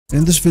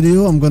In this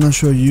video, I'm gonna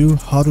show you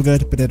how to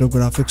get potato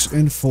graphics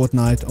in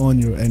Fortnite on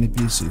your any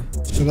PC.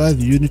 So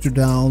guys, you need to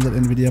download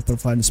NVIDIA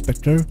Profile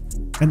Inspector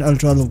and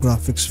ultra low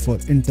graphics for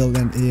Intel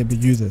and AMD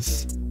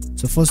users.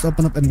 So first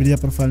open up NVIDIA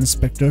Profile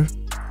Inspector.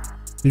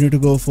 You need to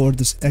go for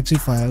this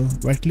exe file,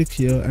 right click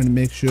here and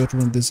make sure to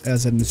run this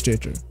as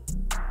administrator.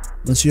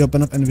 Once you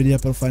open up NVIDIA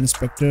Profile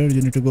Inspector,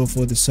 you need to go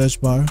for the search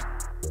bar,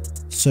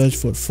 search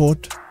for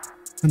Fort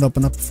and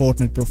open up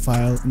Fortnite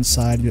profile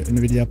inside your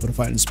NVIDIA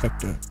Profile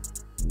Inspector.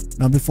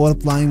 Now before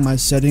applying my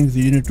settings,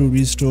 you need to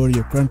restore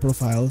your current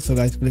profile. So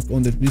guys, click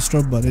on the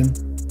restore button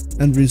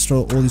and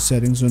restore all the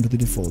settings onto the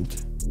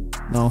default.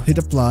 Now hit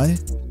apply.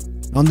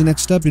 On the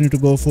next step, you need to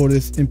go for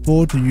this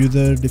import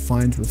user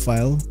defined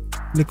profile.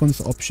 Click on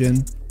this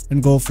option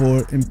and go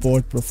for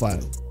import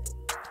profile.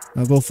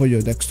 Now go for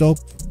your desktop.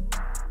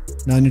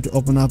 Now you need to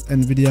open up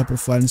NVIDIA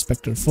Profile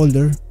Inspector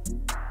folder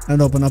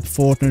and open up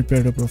Fortnite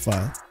potato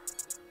profile.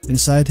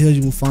 Inside here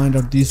you will find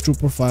out these two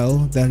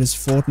profiles, that is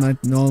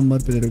Fortnite normal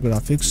potato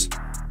graphics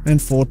and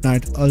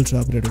Fortnite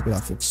ultra potato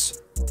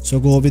graphics. So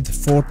go with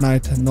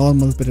Fortnite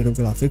normal potato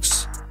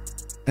graphics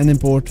and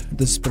import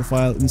this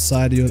profile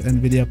inside your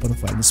NVIDIA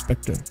Profile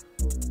Inspector.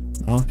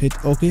 Now hit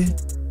OK,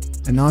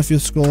 and now if you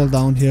scroll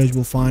down here you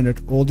will find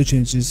out all the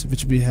changes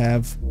which we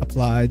have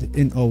applied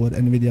in our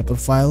NVIDIA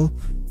profile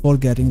for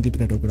getting the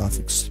potato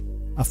graphics.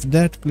 After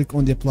that, click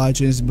on the apply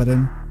changes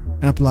button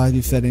and apply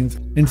the settings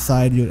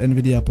inside your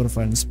NVIDIA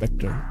Profile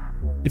Inspector.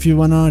 If you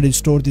wanna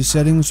restore the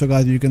settings, so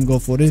guys, you can go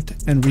for it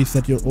and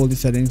reset your all the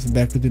settings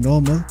back to the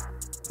normal.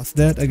 After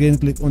that, again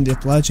click on the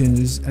apply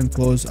changes and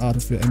close out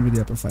of your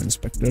NVIDIA Profile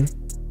Inspector.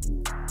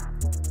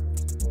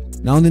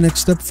 Now in the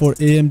next step, for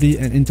AMD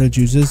and Intel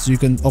users, you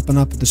can open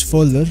up this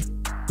folder,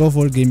 go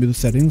for game user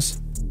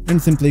settings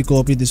and simply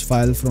copy this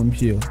file from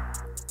here.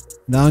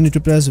 Now you need to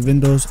press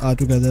Windows R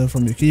together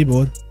from your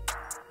keyboard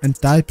and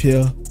type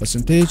here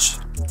percentage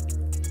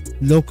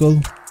local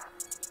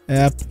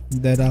app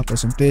data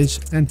percentage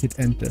and hit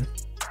enter.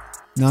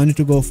 Now you need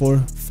to go for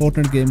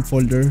Fortnite game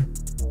folder,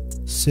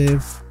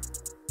 save,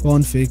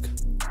 config,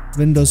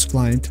 Windows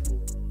client.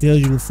 Here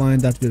you will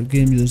find that your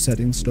game user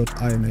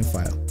settings.ini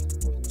file.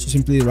 So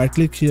simply right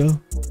click here,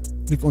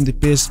 click on the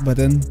paste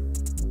button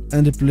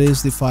and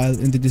replace the file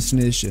in the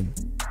destination.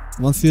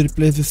 Once you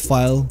replace this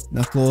file,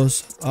 now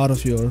close out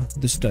of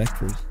this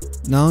directory.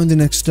 Now in the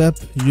next step,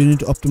 you need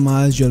to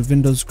optimize your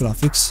Windows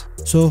graphics.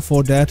 So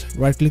for that,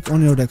 right click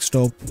on your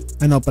desktop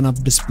and open up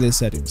display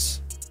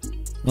settings.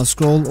 Now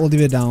scroll all the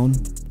way down,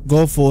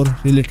 go for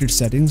related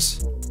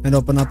settings and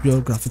open up your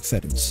graphic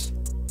settings.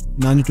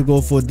 Now you need to go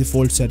for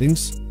default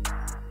settings,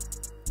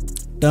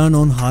 turn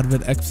on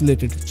hardware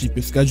accelerated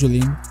GPU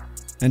scheduling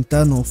and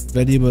turn off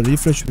variable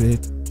refresh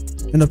rate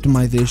and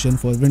optimization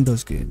for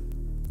Windows game.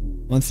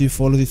 Once you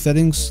follow the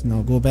settings,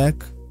 now go back,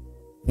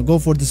 now go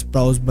for this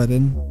browse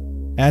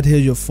button, add here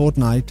your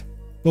Fortnite,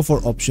 go for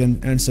option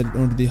and set it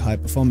onto the high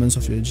performance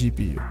of your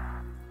GPU.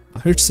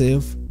 Now hit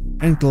save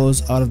and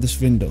close out of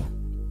this window.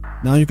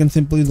 Now you can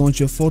simply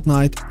launch your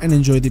Fortnite and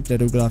enjoy the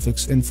potato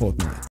graphics in Fortnite.